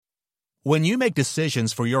When you make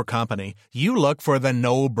decisions for your company, you look for the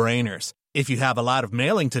no-brainers. If you have a lot of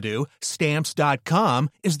mailing to do,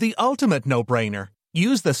 Stamps.com is the ultimate no-brainer.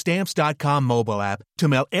 Use the Stamps.com mobile app to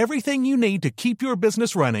mail everything you need to keep your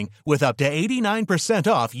business running with up to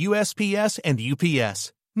 89% off USPS and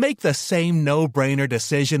UPS. Make the same no-brainer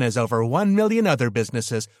decision as over 1 million other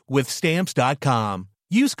businesses with Stamps.com.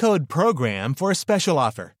 Use code PROGRAM for a special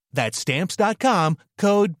offer. That's Stamps.com,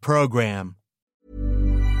 code PROGRAM.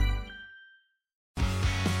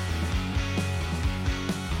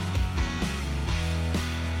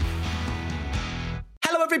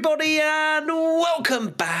 Hello, everybody, and welcome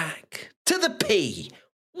back to the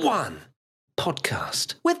P1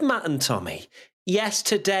 podcast with Matt and Tommy. Yes,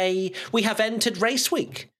 today we have entered race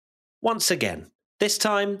week once again. This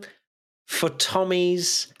time for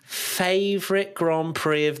Tommy's favourite Grand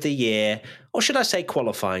Prix of the year, or should I say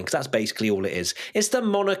qualifying, because that's basically all it is. It's the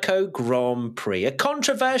Monaco Grand Prix, a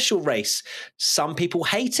controversial race. Some people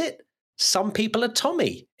hate it. Some people are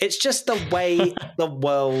Tommy. It's just the way the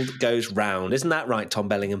world goes round. Isn't that right, Tom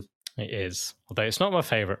Bellingham? It is. Although it's not my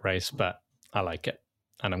favourite race, but I like it.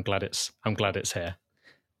 And I'm glad it's here.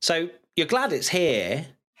 So you're glad it's here,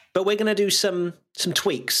 but we're going to do some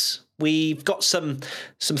tweaks. We've got some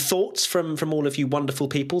thoughts from all of you wonderful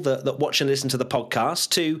people that watch and listen to the podcast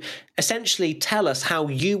to essentially tell us how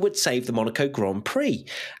you would save the Monaco Grand Prix.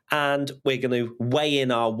 And we're going to weigh in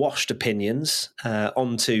our washed opinions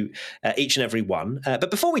onto each and every one. But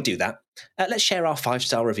before we do that, let's share our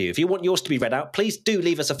 5-star review. If you want yours to be read out, please do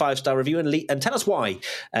leave us a 5-star review and tell us why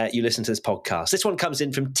you listen to this podcast. This one comes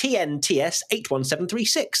in from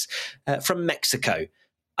TNTS81736 from Mexico.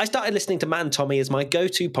 I started listening to Matt and Tommy as my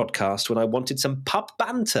go-to podcast when I wanted some pub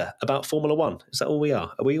banter about Formula One. Is that all we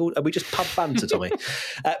are? Are we just pub banter, Tommy?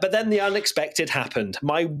 But then the unexpected happened.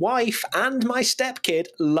 My wife and my stepkid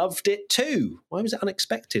loved it too. Why was it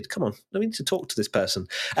unexpected? Come on, I need to talk to this person.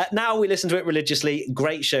 Now we listen to it religiously.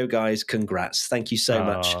 Great show, guys. Congrats. Thank you so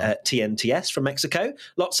much, TNTS from Mexico.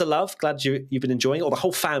 Lots of love. Glad you've been enjoying it, or the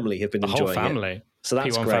whole family have been enjoying it. The whole family. So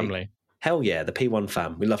that's P1 great. family. Hell yeah, the P1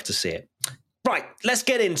 fam. We love to see it. Right, let's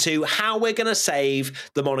get into how we're going to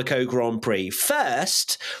save the Monaco Grand Prix.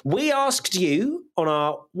 First, we asked you on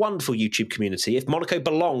our wonderful YouTube community if Monaco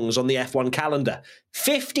belongs on the F1 calendar.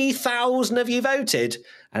 50,000 of you voted,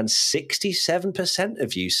 and 67%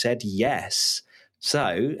 of you said yes.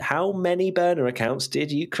 So, how many burner accounts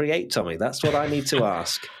did you create, Tommy? That's what I need to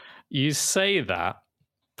ask. You say that,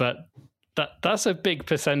 but that's a big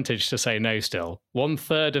percentage to say no still.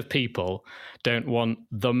 1/3 of people don't want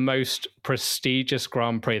the most prestigious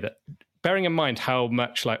Grand Prix. That, bearing in mind how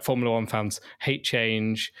much like Formula One fans hate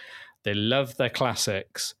change, they love their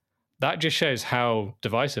classics. That just shows how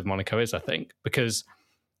divisive Monaco is, I think, because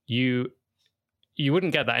you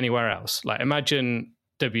wouldn't get that anywhere else. Like imagine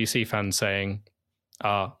WC fans saying,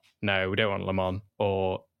 no, we don't want Le Mans,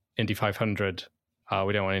 or Indy 500.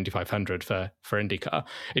 We don't want Indy 500 for IndyCar.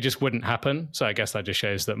 It just wouldn't happen. So I guess that just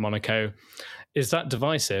shows that Monaco is that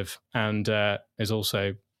divisive and is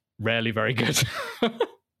also rarely very good.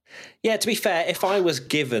 Yeah, to be fair, if I was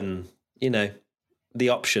given, the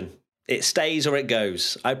option, it stays or it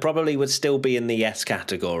goes, I probably would still be in the yes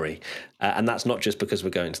category. And that's not just because we're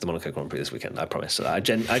going to the Monaco Grand Prix this weekend, I promise. I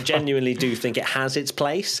genuinely do think it has its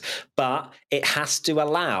place, but it has to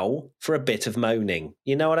allow for a bit of moaning.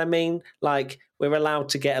 You know what I mean? Like, we're allowed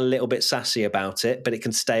to get a little bit sassy about it, but it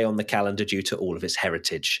can stay on the calendar due to all of its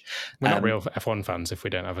heritage. We're not real F1 fans if we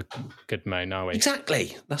don't have a good moan, are we?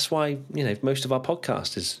 Exactly. That's why, most of our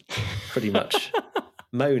podcast is pretty much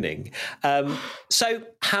moaning. So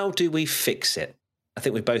how do we fix it? I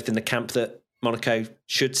think we're both in the camp that Monaco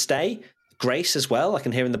should stay. Grace as well, I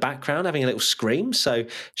can hear in the background having a little scream. So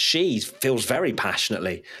she feels very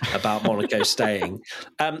passionately about Monaco staying.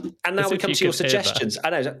 And now we come to your suggestions. I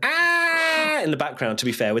know, in the background, to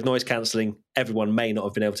be fair, with noise cancelling, everyone may not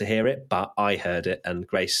have been able to hear it, but I heard it, and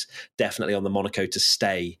Grace definitely on the Monaco to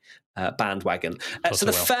stay bandwagon. So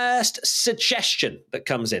the first suggestion that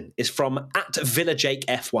comes in is from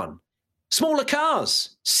 @VillaJakeF1. Smaller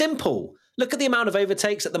cars, simple. Look at the amount of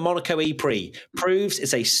overtakes at the Monaco E-Prix. Proves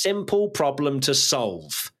it's a simple problem to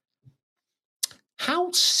solve.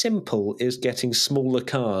 How simple is getting smaller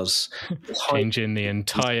cars? Changing the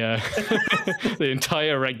entire the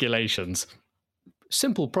entire regulations.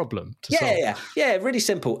 Simple problem to solve. Yeah, really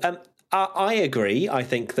simple. I agree. I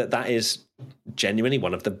think that is genuinely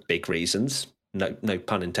one of the big reasons. No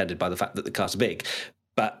pun intended by the fact that the car's big,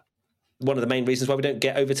 but one of the main reasons why we don't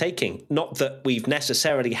get overtaking. Not that we've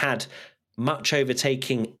necessarily had much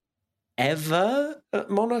overtaking ever at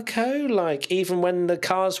Monaco. Like, even when the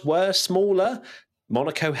cars were smaller,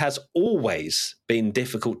 Monaco has always been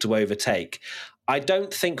difficult to overtake. I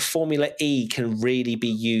don't think Formula E can really be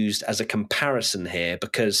used as a comparison here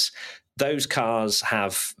because those cars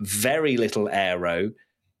have very little aero.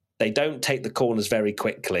 They don't take the corners very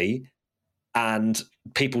quickly, and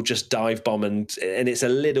people just dive bomb, and it's a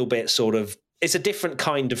little bit sort of, it's a different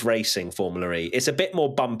kind of racing, Formula E. It's a bit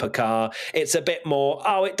more bumper car. It's a bit more,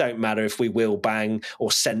 it don't matter if we wheel bang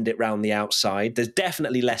or send it round the outside. There's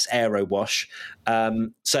definitely less aero wash.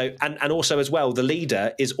 So also as well, the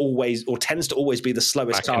leader is always, or tends to always be, the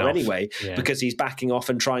slowest car anyway, because he's backing off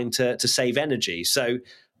and trying to save energy. So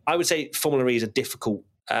I would say Formula E is a difficult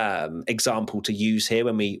example to use here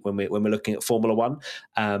when we're looking at Formula One,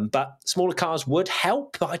 but smaller cars would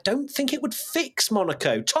help, but I don't think it would fix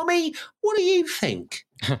Monaco. Tommy, what do you think?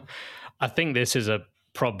 I think this is a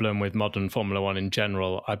problem with modern Formula One in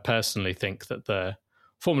general. I personally think that the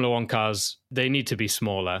Formula One cars, they need to be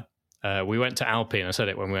smaller. We went to Alpine, I said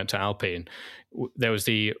it when we went to Alpine, there was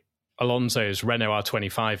the Alonso's Renault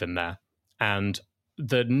R25 in there, and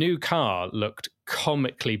the new car looked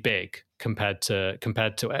comically big compared to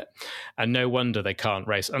it, and no wonder they can't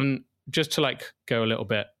race. Just to go a little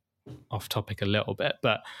bit off topic a little bit,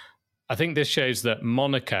 but I think this shows that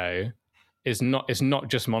Monaco is not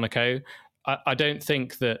just Monaco. I don't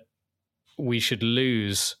think that we should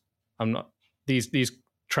lose. These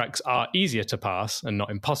tracks are easier to pass and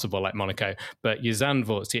not impossible like Monaco, but your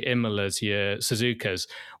Zandvoorts, your Imolas, your Suzukas,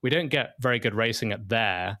 we don't get very good racing at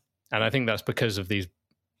there, and I think that's because of these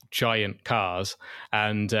giant cars.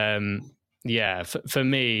 And for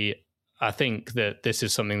me, I think that this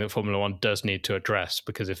is something that Formula One does need to address,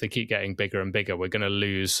 because if they keep getting bigger and bigger, we're going to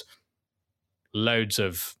lose loads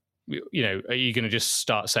of, are you going to just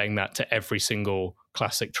start saying that to every single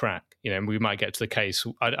classic track? We might get to the case.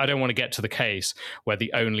 I don't want to get to the case where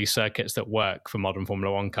the only circuits that work for modern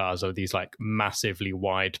Formula One cars are these massively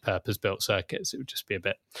wide purpose-built circuits. It would just be a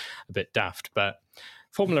bit daft. But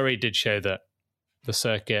Formula E did show that the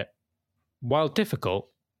circuit, while difficult,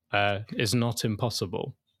 is not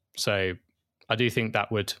impossible. So I do think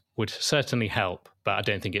that would certainly help, but I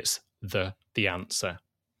don't think it's the answer.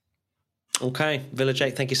 Okay, Villa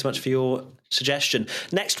Jake, thank you so much for your suggestion.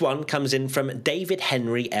 Next one comes in from David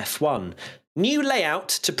Henry F1. New layout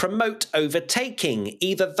to promote overtaking.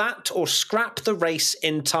 Either that or scrap the race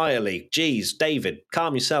entirely. Geez, David,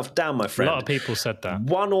 calm yourself down, my friend. A lot of people said that.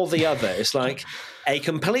 One or the other. It's like a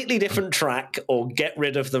completely different track or get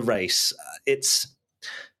rid of the race.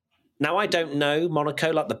 Now, I don't know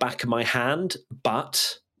Monaco like the back of my hand,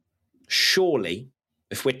 but surely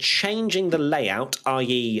if we're changing the layout,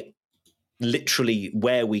 i.e. literally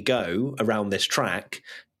where we go around this track,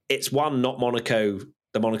 it's one, not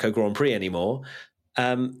the Monaco Grand Prix anymore.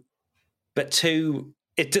 But two,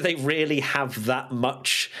 do they really have that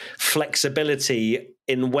much flexibility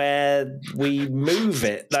in where we move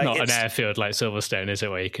it? It's not an airfield like Silverstone, is it,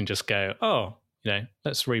 where you can just go,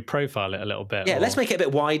 let's reprofile it a little bit. Yeah, let's make it a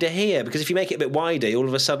bit wider here, because if you make it a bit wider, all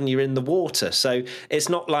of a sudden you're in the water. So it's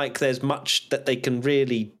not like there's much that they can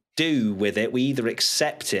really do with it. We either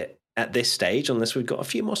accept it at this stage, unless we've got a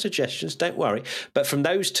few more suggestions, don't worry. But from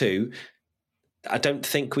those two, I don't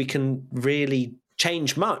think we can really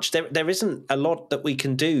change much. There isn't a lot that we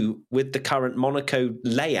can do with the current Monaco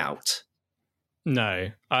layout. No.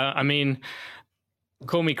 I mean,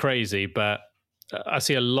 call me crazy, but I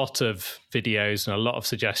see a lot of videos and a lot of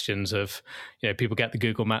suggestions of, people get the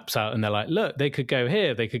Google Maps out and they're like, look, they could go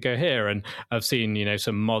here, they could go here. And I've seen,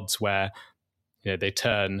 some mods where, they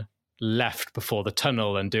turn left before the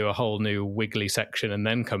tunnel and do a whole new wiggly section and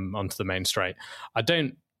then come onto the main straight. I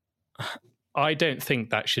don't think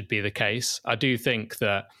that should be the case. I do think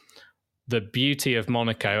that the beauty of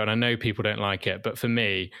Monaco, and I know people don't like it, but for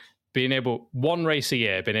me, being able, one race a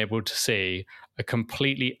year, being able to see a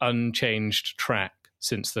completely unchanged track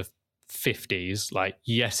since the 50s,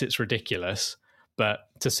 yes, it's ridiculous, but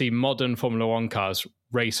to see modern Formula One cars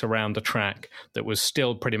race around a track that was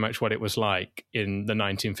still pretty much what it was like in the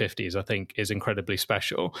 1950s, I think is incredibly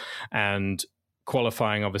special. And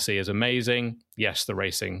qualifying obviously is amazing. Yes, the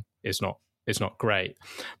racing is not great,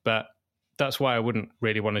 but that's why I wouldn't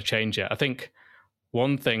really want to change it. I think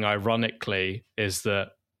one thing, ironically, is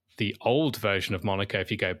that the old version of Monaco,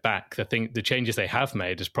 if you go back, the changes they have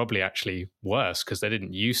made is probably actually worse, because they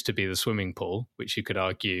didn't used to be the swimming pool, which you could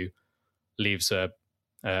argue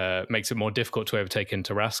makes it more difficult to overtake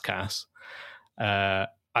into Rascasse. I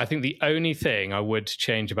think the only thing I would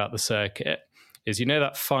change about the circuit is,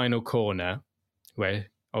 that final corner where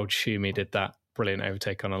old Schumi did that brilliant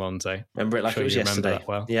overtake on Alonso. Remember it like it was yesterday. That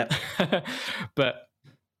well. Yeah. But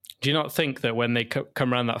do you not think that when they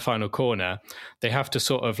come around that final corner, they have to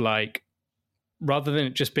sort of rather than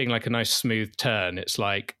it just being like a nice smooth turn, it's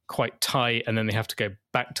like quite tight, and then they have to go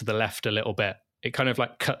back to the left a little bit. It kind of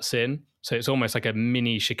like cuts in. So it's almost like a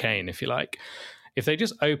mini chicane, if you like. If they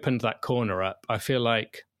just opened that corner up, I feel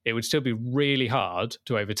like it would still be really hard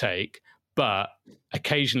to overtake. But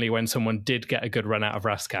occasionally when someone did get a good run out of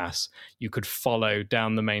Rascasse, you could follow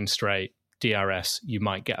down the main straight, DRS, you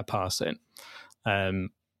might get a pass in.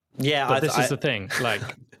 But this is the thing. Like,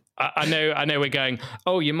 I know we're going,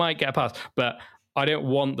 oh, you might get a pass, but I don't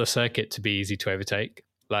want the circuit to be easy to overtake.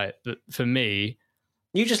 Like, for me...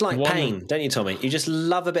 You just like pain, don't you, Tommy? You just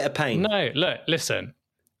love a bit of pain. No, look, listen.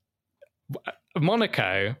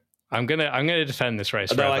 Monaco, I'm gonna defend this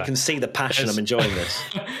race forever. I can see the passion. I'm enjoying this.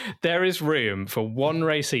 There is room for one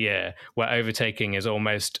race a year where overtaking is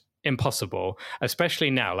almost impossible, especially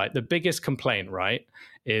now. Like, the biggest complaint, right,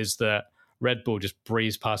 is that Red Bull just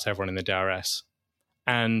breeze past everyone in the DRS.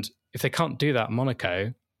 And if they can't do that in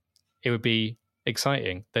Monaco, it would be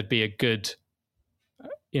exciting. There'd be a good...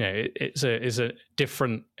 it's a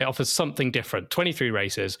different, it offers something different. 23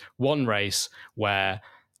 races, one race where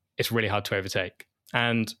it's really hard to overtake.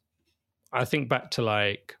 And I think back to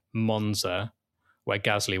like Monza, where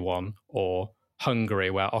Gasly won, or Hungary,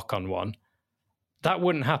 where Ocon won. That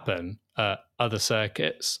wouldn't happen at other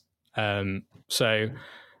circuits. So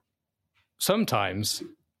sometimes,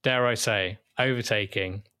 dare I say,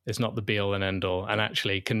 overtaking is not the be-all and end-all, and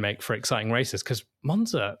actually can make for exciting races, because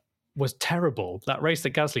Monza was terrible. That race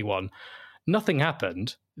that Gasly won, nothing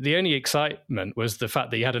happened. The only excitement was the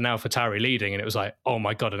fact that you had an AlphaTauri leading, and it was like, oh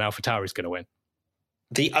my God, an AlphaTauri's going to win.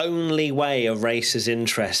 The only way a race is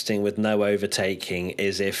interesting with no overtaking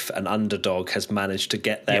is if an underdog has managed to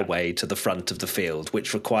get their way to the front of the field,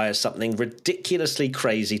 which requires something ridiculously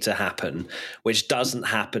crazy to happen, which doesn't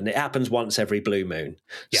happen. It happens once every blue moon.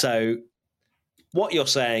 Yeah. So what you're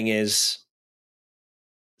saying is,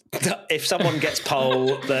 if someone gets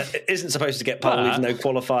pole that isn't supposed to get pole, even though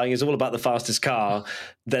qualifying is all about the fastest car,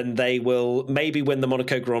 then they will maybe win the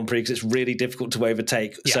Monaco Grand Prix because it's really difficult to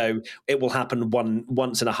overtake. Yeah. So it will happen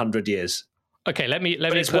once in 100 years. Okay, let me.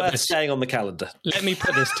 But it's worth staying on the calendar. Let me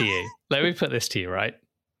put this to you. Right?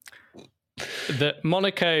 That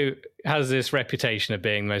Monaco has this reputation of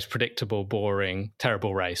being the most predictable, boring,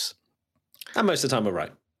 terrible race, and most of the time we're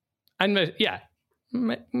right. And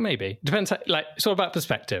maybe. Depends. It's all about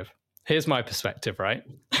perspective. Here's my perspective, right?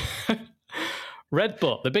 Red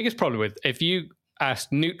Bull, the biggest problem with, if you ask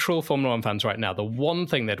neutral Formula One fans right now, the one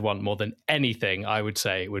thing they'd want more than anything, I would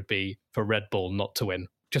say, would be for Red Bull not to win.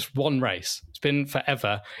 Just one race. It's been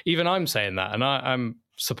forever. Even I'm saying that, and I'm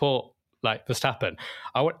support like Verstappen.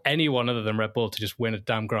 I want anyone other than Red Bull to just win a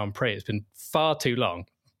damn Grand Prix. It's been far too long.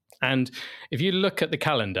 And if you look at the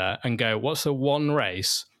calendar and go, what's the one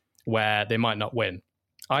race where they might not win?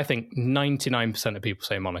 I think 99% of people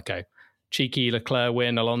say Monaco. Cheeky Leclerc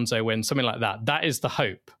win, Alonso win, something like that. That is the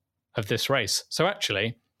hope of this race. So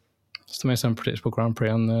actually, it's the most unpredictable Grand Prix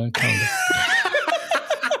on the calendar.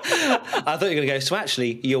 I thought you were going to go, so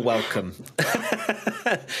actually, you're welcome.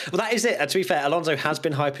 Well, that is it. To be fair, Alonso has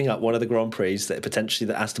been hyping up one of the Grand Prix that potentially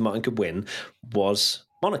that Aston Martin could win was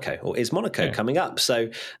Monaco, or is Monaco coming up. So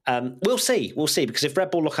we'll see. We'll see, because if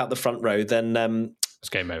Red Bull look out the front row, then... it's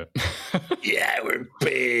game over. Yeah, we're in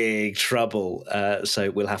big trouble.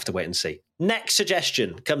 So we'll have to wait and see. Next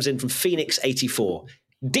suggestion comes in from Phoenix84.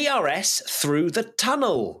 DRS through the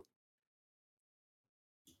tunnel.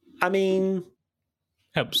 I mean...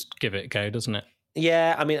 helps give it a go, doesn't it?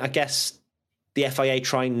 Yeah, I mean, I guess the FIA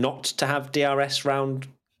trying not to have DRS round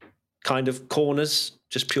kind of corners,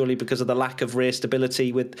 just purely because of the lack of rear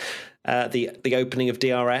stability with the opening of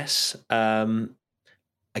DRS.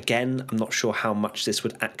 Again, I'm not sure how much this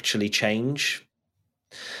would actually change.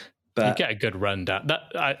 But you get a good run down.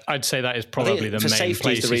 I'd say that is probably the main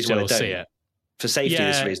place you still see it. For safety,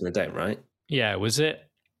 is the reason I don't, right? Yeah, was it...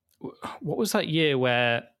 what was that year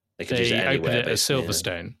where they opened it at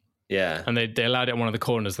Silverstone? Yeah. And they allowed it in one of the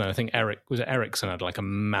corners. Then I think Ericsson had like a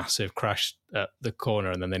massive crash at the corner,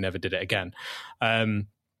 and then they never did it again.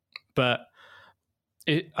 But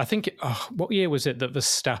I think, what year was it that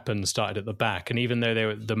Verstappen started at the back? And even though they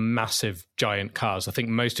were the massive giant cars, I think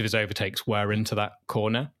most of his overtakes were into that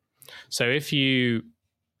corner. So if you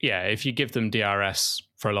give them DRS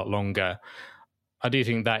for a lot longer, I do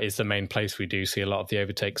think that is the main place we do see a lot of the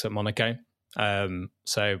overtakes at Monaco.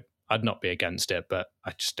 So I'd not be against it, but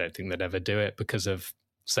I just don't think they'd ever do it because of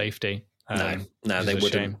safety. No, they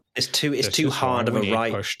wouldn't. It's too hard of a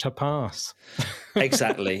right. Push to pass.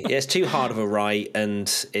 Exactly. Yeah, it's too hard of a right, and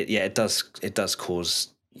it does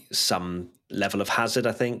cause some level of hazard,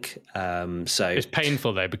 I think. So it's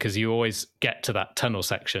painful though, because you always get to that tunnel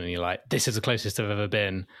section and you're like, this is the closest I've ever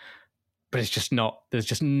been. but there's just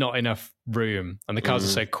not enough room. And the cars are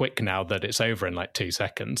so quick now that it's over in like 2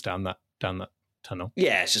 seconds down that tunnel.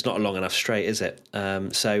 Yeah, it's just not a long enough straight, is it?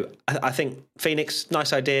 So I think Phoenix,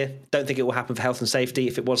 nice idea. Don't think it will happen for health and safety.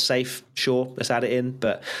 If it was safe, sure, let's add it in.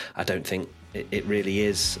 But I don't think it really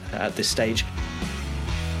is at this stage.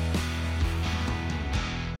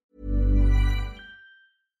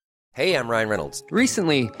 Hey, I'm Ryan Reynolds.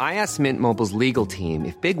 Recently, I asked Mint Mobile's legal team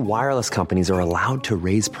if big wireless companies are allowed to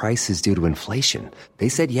raise prices due to inflation. They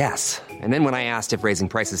said yes. And then when I asked if raising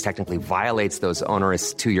prices technically violates those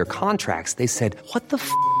onerous 2-year contracts, they said, "What the f***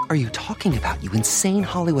 are you talking about, you insane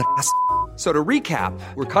Hollywood ass f- So to recap,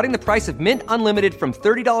 we're cutting the price of Mint Unlimited from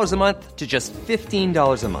 $30 a month to just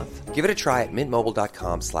 $15 a month. Give it a try at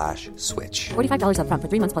mintmobile.com/switch. $45 up front for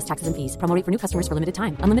 3 months plus taxes and fees. Promo rate for new customers for limited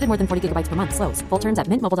time. Unlimited more than 40 gigabytes per month. Slows full terms at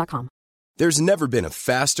mintmobile.com. There's never been a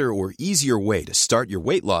faster or easier way to start your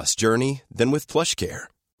weight loss journey than with PlushCare.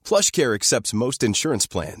 PlushCare accepts most insurance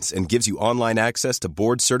plans and gives you online access to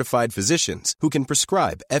board-certified physicians who can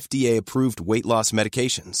prescribe FDA-approved weight loss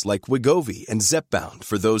medications like Wegovy and Zepbound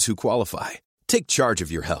for those who qualify. Take charge of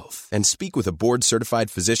your health and speak with a board-certified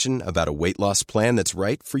physician about a weight loss plan that's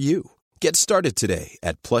right for you. Get started today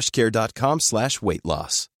at plushcare.com/weight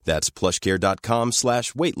loss. That's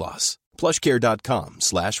plushcare.com/weight loss.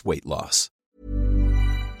 plushcare.com/weight loss.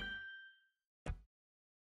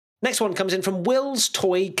 Next one comes in from Will's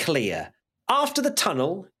Toy Clear. After the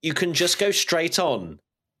tunnel, you can just go straight on,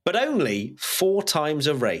 but only 4 times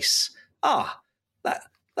a race.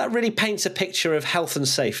 That really paints a picture of health and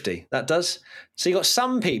safety. That does. So you got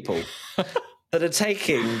some people that are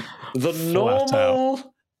taking the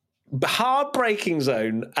normal hard braking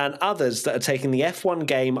zone, and others that are taking the F1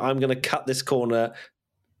 game. I'm going to cut this corner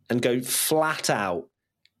and go flat out.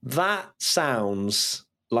 That sounds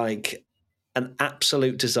like an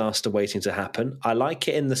absolute disaster waiting to happen. I like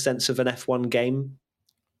it in the sense of an F1 game,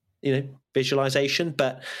 visualization,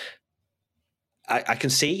 but I can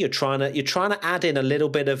see you're trying to add in a little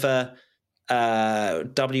bit of a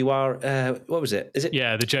WR. What was it? Is it?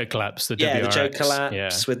 Yeah, the Joe collapse. The Joe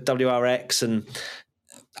collapse with WRX, and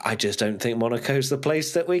I just don't think Monaco's the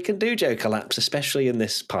place that we can do Joe collapse, especially in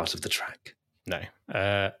this part of the track. No.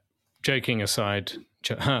 Joking aside,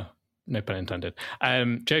 no pun intended.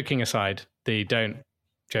 Joking aside, the don't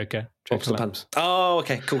Joker. Oh,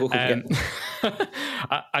 okay, cool. Yeah.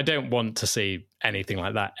 I don't want to see anything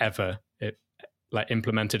like that ever,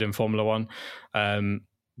 implemented in Formula One,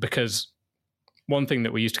 because one thing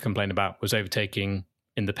that we used to complain about was overtaking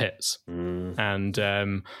in the pits, and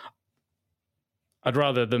I'd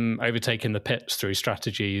rather them overtake in the pits through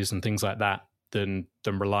strategies and things like that than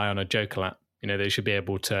rely on a Joker lap. They should be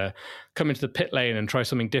able to come into the pit lane and try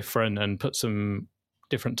something different and put some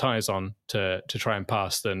different tyres on to try and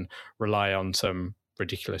pass than rely on some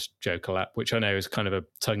ridiculous Joker lap, which I know is kind of a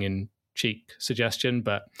tongue-in-cheek suggestion,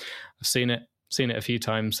 but I've seen it a few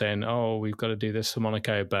times saying, "Oh, we've got to do this for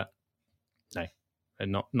Monaco," but no,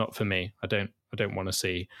 and not for me. I don't want to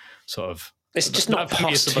see sort of. It's just not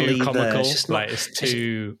possible too comical. It's not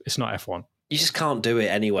F1. You just can't do it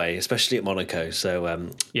anyway, especially at Monaco. So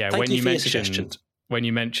when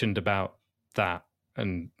you mentioned about that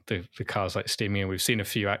and the cars steaming in, we've seen a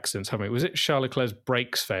few accidents, haven't we? Was it Charles Leclerc's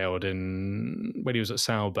brakes failed when he was at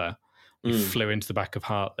Sauber? He flew into the back of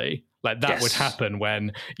Hartley. That would happen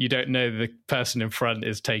when you don't know the person in front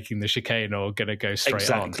is taking the chicane or going to go straight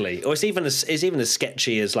on. Exactly. Or it's even as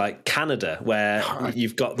sketchy as Canada, where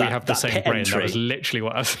you've got that. We have the same pit brain. Entry. That was literally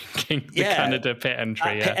what I was thinking. The Canada pit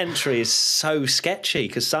entry. Pit entry is so sketchy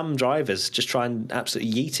because some drivers just try and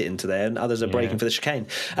absolutely yeet it into there, and others are braking for the chicane.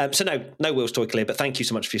 So no Will's Toy Clear, but thank you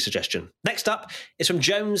so much for your suggestion. Next up is from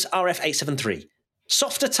Jones RF873.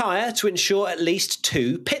 Softer tyre to ensure at least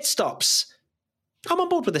 2 pit stops. I'm on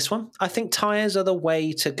board with this one. I think tyres are the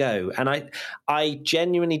way to go. And I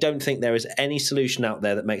genuinely don't think there is any solution out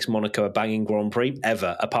there that makes Monaco a banging Grand Prix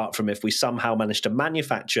ever, apart from if we somehow manage to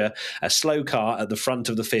manufacture a slow car at the front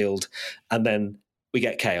of the field and then we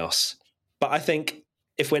get chaos. But I think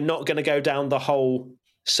if we're not going to go down the whole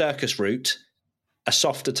circus route, a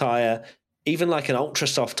softer tyre, even like an ultra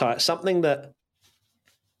soft tyre, something that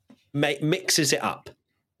mixes it up,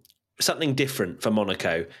 something different for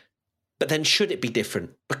Monaco. But then should it be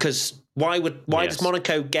different? Because why does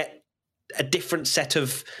Monaco get a different set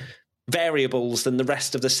of variables than the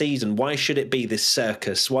rest of the season? Why should it be this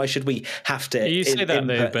circus? Why should we have to? You say that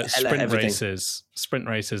though, but sprint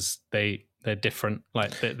races, they They're different.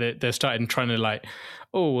 Like they're starting trying to like,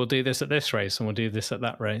 oh, we'll do this at this race and we'll do this at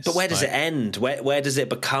that race. But where does it end? Where does it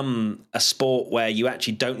become a sport where you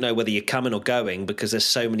actually don't know whether you're coming or going because there's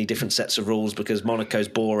so many different sets of rules, because Monaco's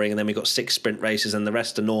boring and then we've got 6 sprint races and the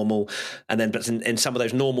rest are normal. And then but in some of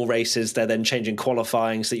those normal races, they're then changing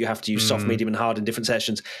qualifying so that you have to use soft, medium and hard in different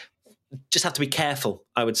sessions. Just have to be careful,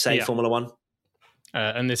 I would say, Formula One.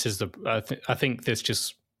 And this is I think this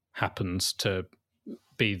just happens to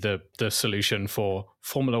be the solution for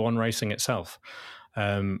Formula One racing itself.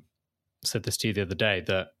 Said this to you the other day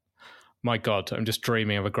that, my God, I'm just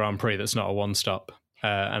dreaming of a Grand Prix that's not a one-stop.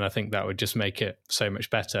 And I think that would just make it so much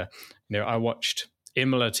better. You know, I watched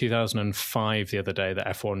Imola 2005 the other day that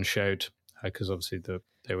F1 showed, because obviously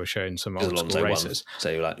they were showing some old school races.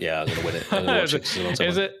 So you're like, yeah, I'm going to win it. I'm gonna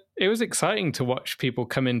watch it was exciting to watch people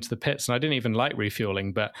come into the pits, and I didn't even like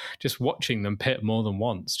refueling, but just watching them pit more than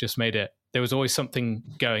once just made it, there was always something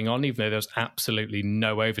going on, even though there was absolutely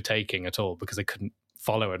no overtaking at all because they couldn't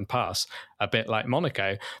follow and pass, a bit like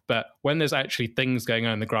Monaco. But when there's actually things going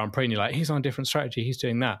on in the Grand Prix and you're like, he's on a different strategy, he's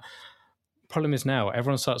doing that. Problem is now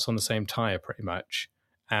everyone starts on the same tyre pretty much,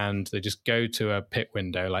 and they just go to a pit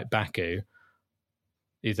window like Baku,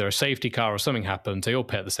 either a safety car or something happens, they all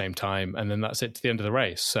pit at the same time, and then that's it to the end of the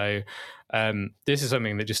race. So this is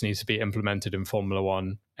something that just needs to be implemented in Formula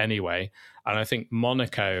One anyway. And I think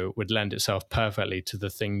Monaco would lend itself perfectly to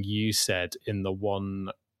the thing you said in the one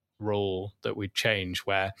rule that we'd change,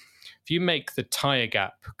 where if you make the tyre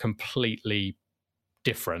gap completely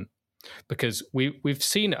different, because we've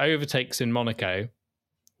seen overtakes in Monaco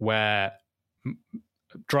where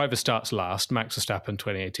driver starts last, Max Verstappen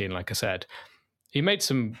 2018, like I said, he made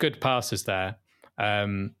some good passes there,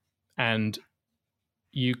 and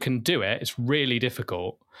you can do it. It's really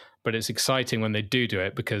difficult, but it's exciting when they do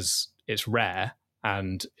it because it's rare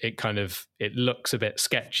and it looks a bit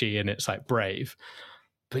sketchy and it's like brave.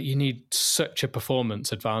 But you need such a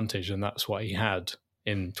performance advantage, and that's what he had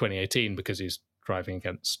in 2018 because he's driving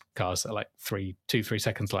against cars that are like 3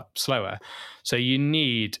 seconds slower. So you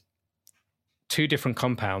need 2 different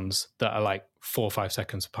compounds that are like 4 or 5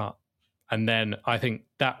 seconds apart. And then I think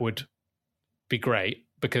that would be great,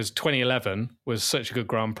 because 2011 was such a good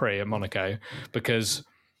Grand Prix at Monaco because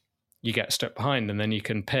you get stuck behind and then you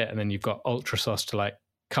can pit and then you've got ultra sauce to like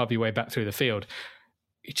carve your way back through the field.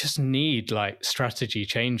 You just need like strategy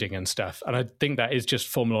changing and stuff. And I think that is just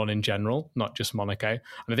Formula One in general, not just Monaco. And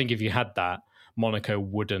I think if you had that, Monaco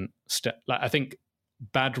wouldn't I think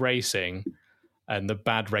bad racing and the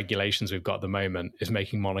bad regulations we've got at the moment is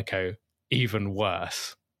making Monaco even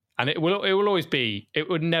worse. And it will always be, it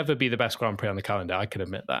would never be the best Grand Prix on the calendar, I can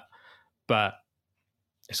admit that. But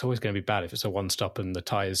it's always going to be bad if it's a one-stop and the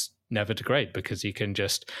tyres never degrade, because you can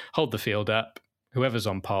just hold the field up, whoever's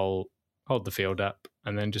on pole, hold the field up,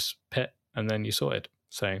 and then just pit, and then you're sorted.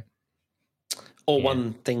 So,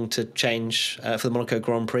 one thing to change for the Monaco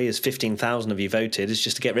Grand Prix is 15,000 of you voted is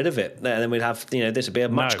just to get rid of it. And then we'd have, this would be a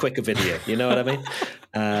much quicker video. You know what I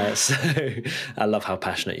mean? So I love how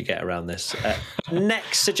passionate you get around this.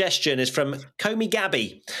 Next suggestion is from Comey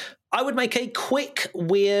Gabby. I would make a quick,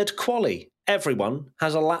 weird quali. Everyone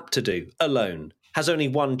has a lap to do alone. Has only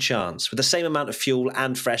one chance with the same amount of fuel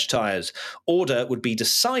and fresh tyres. Order would be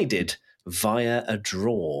decided via a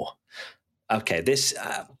draw. Okay, this...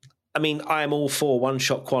 I am all for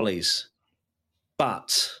one-shot qualies,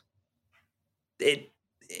 but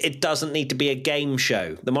it doesn't need to be a game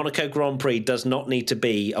show. The Monaco Grand Prix does not need to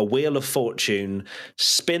be a wheel of fortune.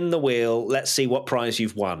 Spin the wheel. Let's see what prize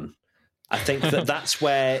you've won. I think that's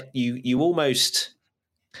where you almost...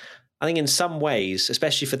 I think in some ways,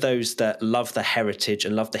 especially for those that love the heritage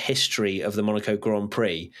and love the history of the Monaco Grand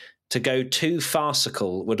Prix, to go too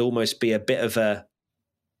farcical would almost be a bit of a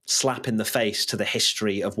slap in the face to the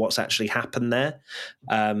history of what's actually happened there.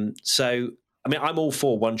 I'm all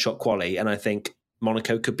for one-shot quali, and I think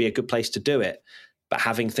Monaco could be a good place to do it. But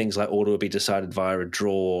having things like order will be decided via a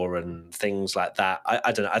draw and things like that,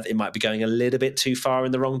 I don't know, it might be going a little bit too far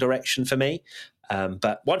in the wrong direction for me.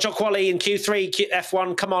 But one-shot quali in Q3,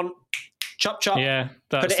 F1, come on, chop, chop. Yeah,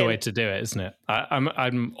 that's the way to do it, isn't it?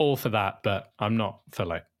 I'm all for that, but I'm not for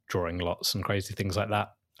like drawing lots and crazy things like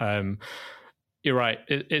that. You're right.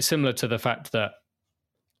 It's similar to the fact that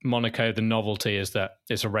Monaco, the novelty is that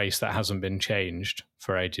it's a race that hasn't been changed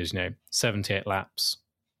for ages. 78 laps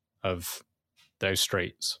of those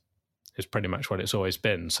streets is pretty much what it's always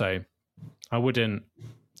been. So I wouldn't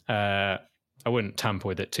tamper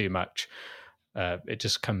with it too much. It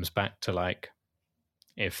just comes back to like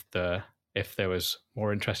if there was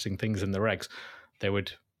more interesting things in the regs, it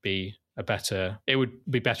would be better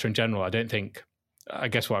in general. I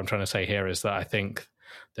guess what I'm trying to say here is that I think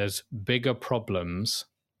there's bigger problems.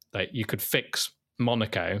 Like you could fix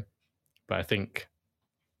Monaco, but I think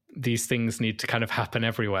these things need to kind of happen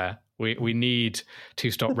everywhere. We need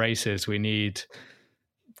two-stop races. We need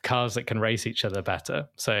cars that can race each other better.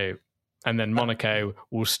 So, and then Monaco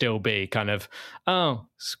will still be kind of,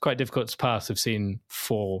 it's quite difficult to pass. I've seen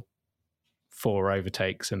four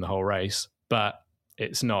overtakes in the whole race, but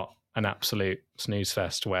it's not an absolute snooze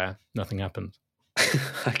fest where nothing happens.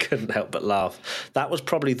 I couldn't help but laugh. That was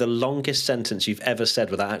probably the longest sentence you've ever said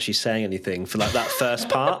without actually saying anything for like that first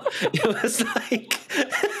part. It was like,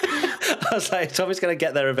 I was like, Tommy's going to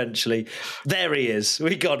get there eventually. There he is.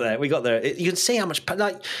 We got there. You can see how much,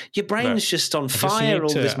 like, your brain's just on fire.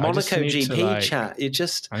 All this Monaco GP chat.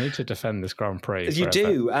 I need to defend this Grand Prix. You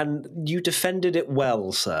do, and you defended it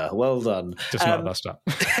well, sir. Well done. Just not that stuff.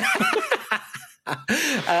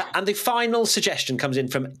 And the final suggestion comes in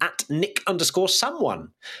from @Nick_someone.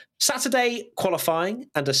 Saturday qualifying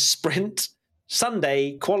and a sprint.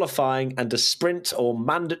 Sunday qualifying and a sprint or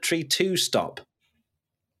mandatory 2-stop.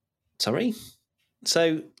 Sorry?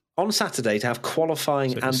 So on Saturday to have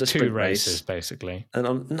qualifying and a sprint 2 races, basically.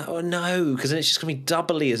 And no, because then it's just going to be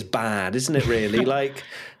doubly as bad, isn't it, really? Like,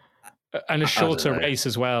 and a shorter race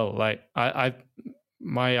as well. Like,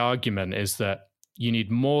 my argument is that you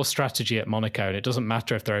need more strategy at Monaco, and it doesn't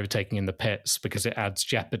matter if they're overtaking in the pits because it adds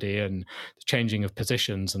jeopardy and the changing of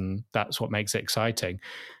positions, and that's what makes it exciting.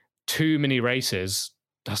 Too many races,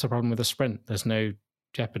 that's the problem with a sprint. There's no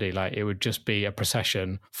jeopardy. Like, it would just be a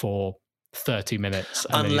procession for 30 minutes,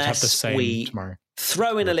 and then you'd have the same tomorrow.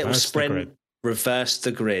 Throw in a little sprint, reverse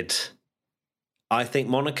the grid. I think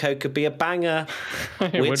Monaco could be a banger.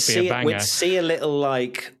 It would be a banger. We'd see a little,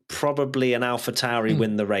 like, probably an AlphaTauri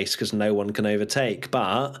win the race because no one can overtake,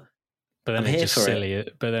 but then I'm here for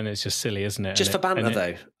it. But then it's just silly, isn't it? Just for banter,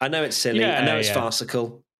 though. I know it's silly. I know it's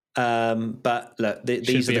farcical. But look,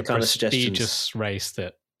 these are the kind of suggestions. Prestigious race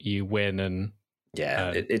that you win, and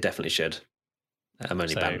it definitely should. I'm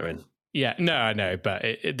only bantering. Yeah, no, I know, but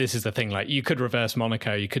this is the thing. Like, you could reverse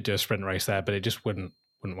Monaco, you could do a sprint race there, but it just wouldn't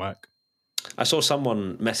work. I saw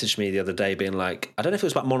someone message me the other day being like, I don't know if it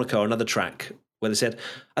was about Monaco or another track, where they said,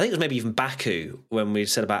 I think it was maybe even Baku, when we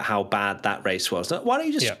said about how bad that race was. Like, why don't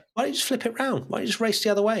you just flip it round? Why don't you just race the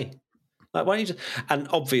other way? Like, why don't you just... And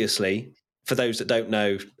obviously, for those that don't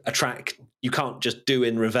know, a track you can't just do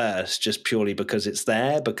in reverse just purely because it's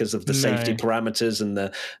there, because of the safety parameters and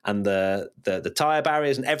the tire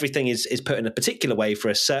barriers, and everything is put in a particular way for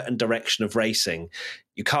a certain direction of racing.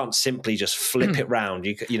 You can't simply just flip it round.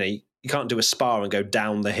 You can't do a Spa and go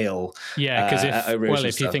down the hill. Yeah, because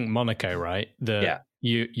if you think Monaco, right?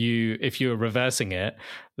 If you were reversing it,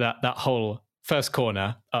 that whole first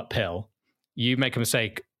corner uphill, you make a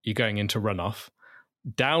mistake, you're going into runoff.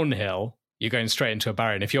 Downhill, you're going straight into a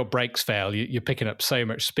barrier. And if your brakes fail, you're picking up so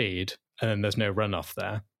much speed, and then there's no runoff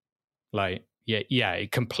there. Like,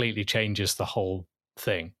 it completely changes the whole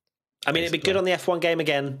thing. I mean, it'd be good on the F1 game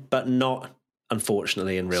again, but not,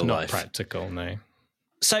 unfortunately, in real life. It's not practical, no.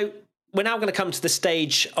 So we're now going to come to the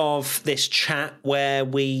stage of this chat where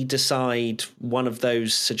we decide one of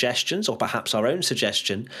those suggestions, or perhaps our own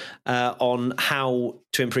suggestion, on how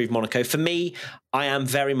to improve Monaco. For me, I am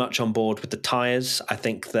very much on board with the tyres. I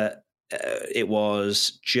think that it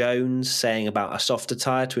was Jones saying about a softer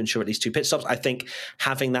tyre to ensure at least 2 pit stops. I think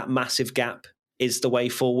having that massive gap is the way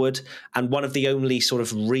forward, and one of the only sort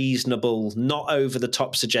of reasonable, not over the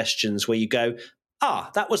top suggestions where you go,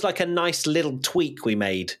 that was like a nice little tweak we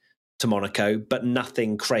made to Monaco, but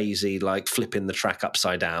nothing crazy like flipping the track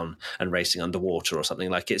upside down and racing underwater or something.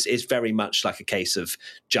 Like, it's very much like a case of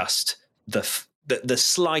just the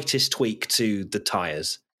slightest tweak to the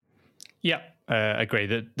tyres. Yeah, agree.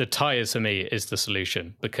 The tyres for me is the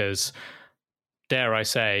solution, because dare I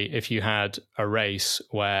say, if you had a race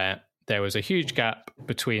where there was a huge gap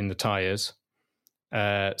between the tyres,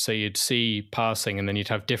 so you'd see passing and then you'd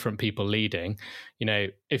have different people leading.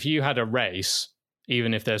 If you had a race,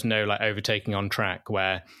 even if there's no like overtaking on track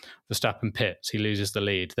where Verstappen pits, he loses the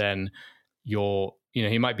lead, then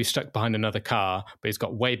he might be stuck behind another car, but he's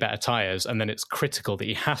got way better tyres, and then it's critical that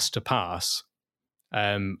he has to pass.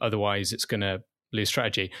 Otherwise, it's going to lose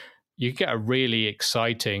strategy. You get a really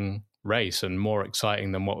exciting race, and more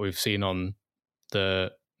exciting than what we've seen on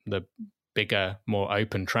the bigger, more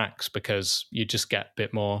open tracks, because you just get a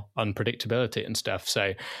bit more unpredictability and stuff.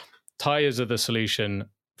 So tyres are the solution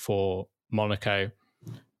for Monaco,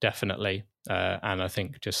 definitely. And I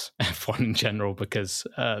think just F1 in general, because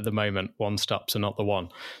at the moment, one stops are not the one.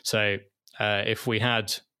 So if we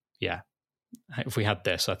had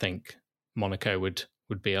this, I think Monaco would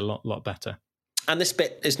be a lot better. And this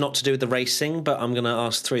bit is not to do with the racing, but I'm going to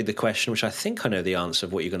ask through the question, which I think I know the answer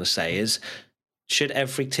of what you're going to say is, should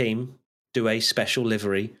every team do a special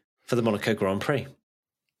livery for the Monaco Grand Prix?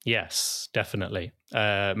 Yes, definitely.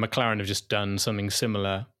 McLaren have just done something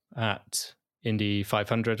similar at Indy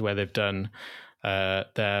 500, where they've done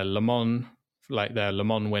their Le Mans, like their Le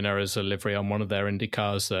Mans winner as a livery on one of their Indy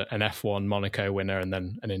cars, an F1 Monaco winner, and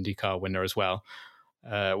then an Indy car winner as well.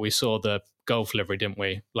 We saw the Golf livery, didn't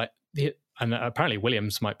we? And apparently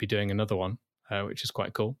Williams might be doing another one, which is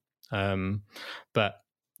quite cool. But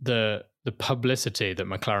the publicity that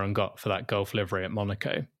McLaren got for that Golf livery at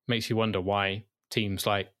Monaco makes you wonder why teams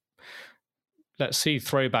let's see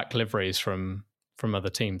throwback liveries from other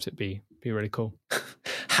teams. It'd be really cool.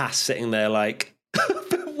 Haas sitting there like,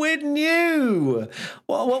 but we're new.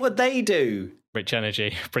 What would they do? Rich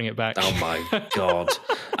energy, bring it back. Oh my God.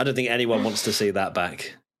 I don't think anyone wants to see that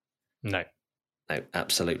back. No,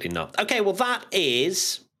 absolutely not. Okay, well, that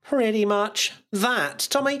is pretty much that.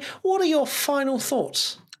 Tommy, what are your final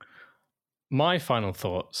thoughts? My final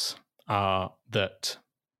thoughts are that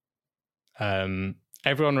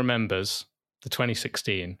everyone remembers the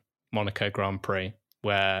 2016 Monaco Grand Prix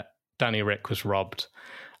where Danny Ric was robbed,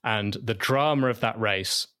 and the drama of that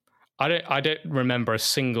race. I don't remember a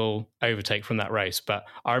single overtake from that race, but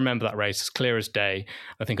I remember that race as clear as day.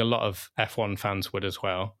 I think a lot of F1 fans would as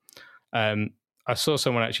well. I saw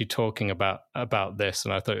someone actually talking about this,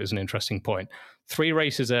 and I thought it was an interesting point. 3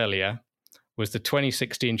 races earlier was the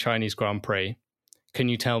 2016 Chinese Grand Prix. Can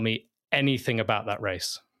you tell me anything about that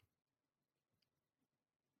race?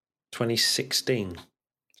 2016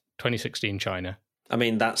 China. I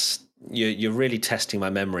mean, you're really testing my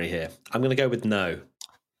memory here. I'm going to go with no.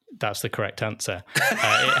 That's the correct answer.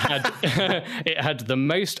 It had the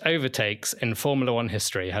most overtakes in Formula One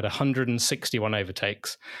history. It had 161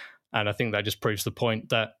 overtakes. And I think that just proves the point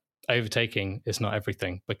that overtaking is not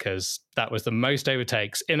everything, because that was the most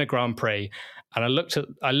overtakes in a Grand Prix. And I looked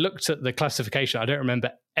at the classification. I don't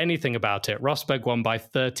remember anything about it. Rosberg won by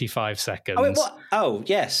 35 seconds. Oh, what? Oh,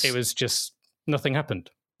 yes. It was just nothing happened.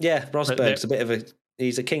 Yeah, Rosberg's a bit of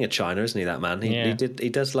he's a king of China, isn't he, that man? He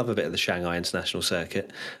does love a bit of the Shanghai International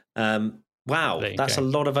Circuit. Wow, that's a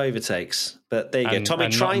lot of overtakes. But there you go. Tommy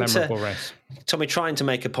trying to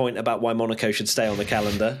make a point about why Monaco should stay on the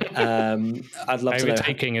calendar. I'd love to know.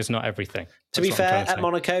 Overtaking is not everything. To be fair, at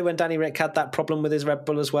Monaco, when Danny Ric had that problem with his Red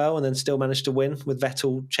Bull as well, and then still managed to win with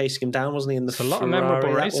Vettel chasing him down, wasn't he? In the Ferrari, a lot of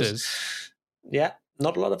memorable races.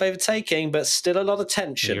 Not a lot of overtaking, but still a lot of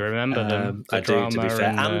tension. You remember them? I do, to be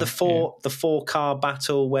fair. And the four car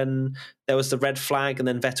battle when there was the red flag, and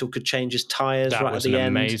then Vettel could change his tyres right at the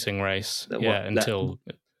end. That was an amazing race. Until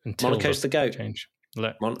Monaco's the GOAT. Change.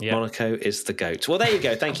 Monaco is the GOAT. Well, there you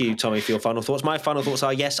go. Thank you, Tommy, for your final thoughts. My final thoughts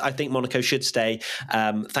are, yes, I think Monaco should stay.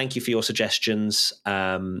 Thank you for your suggestions.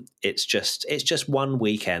 It's just one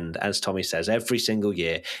weekend, as Tommy says, every single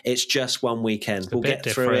year. It's just one weekend. We'll get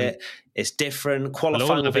through it. It's different.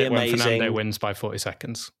 Qualifying will be amazing. When Fernando wins by 40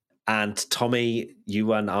 seconds. And Tommy,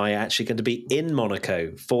 you and I are actually going to be in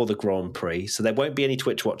Monaco for the Grand Prix. So there won't be any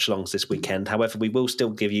Twitch watch-alongs this weekend. However, we will still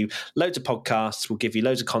give you loads of podcasts. We'll give you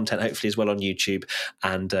loads of content, hopefully as well on YouTube.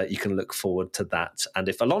 And you can look forward to that. And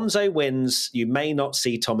if Alonso wins, you may not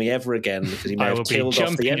see Tommy ever again, because he may have killed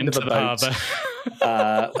off the end of the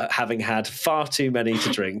boat, having had far too many to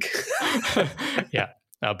drink. Yeah,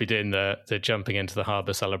 I'll be doing the jumping into the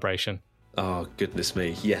harbour celebration. Oh, goodness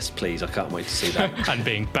me. Yes, please. I can't wait to see that. And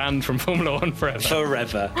being banned from Formula One forever.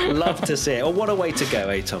 Forever. Love to see it. Oh, what a way to go,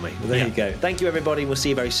 eh, Tommy? Well, there you go. Thank you, everybody. We'll see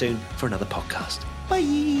you very soon for another podcast. Bye.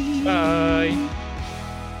 Bye.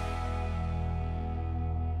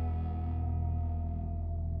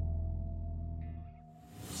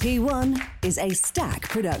 P1 is a Stack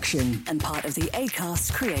production and part of the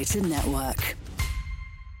Acast Creator Network.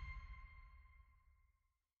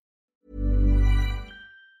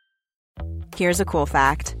 Here's a cool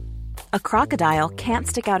fact. A crocodile can't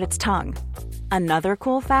stick out its tongue. Another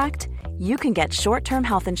cool fact, you can get short-term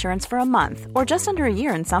health insurance for a month or just under a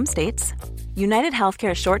year in some states. United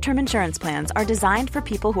Healthcare short-term insurance plans are designed for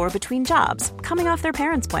people who are between jobs, coming off their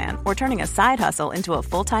parents' plan, or turning a side hustle into a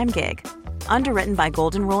full-time gig. Underwritten by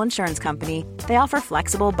Golden Rule Insurance Company, they offer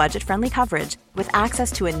flexible, budget-friendly coverage with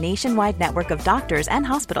access to a nationwide network of doctors and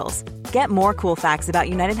hospitals. Get more cool facts about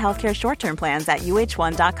United Healthcare short-term plans at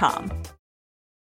uh1.com.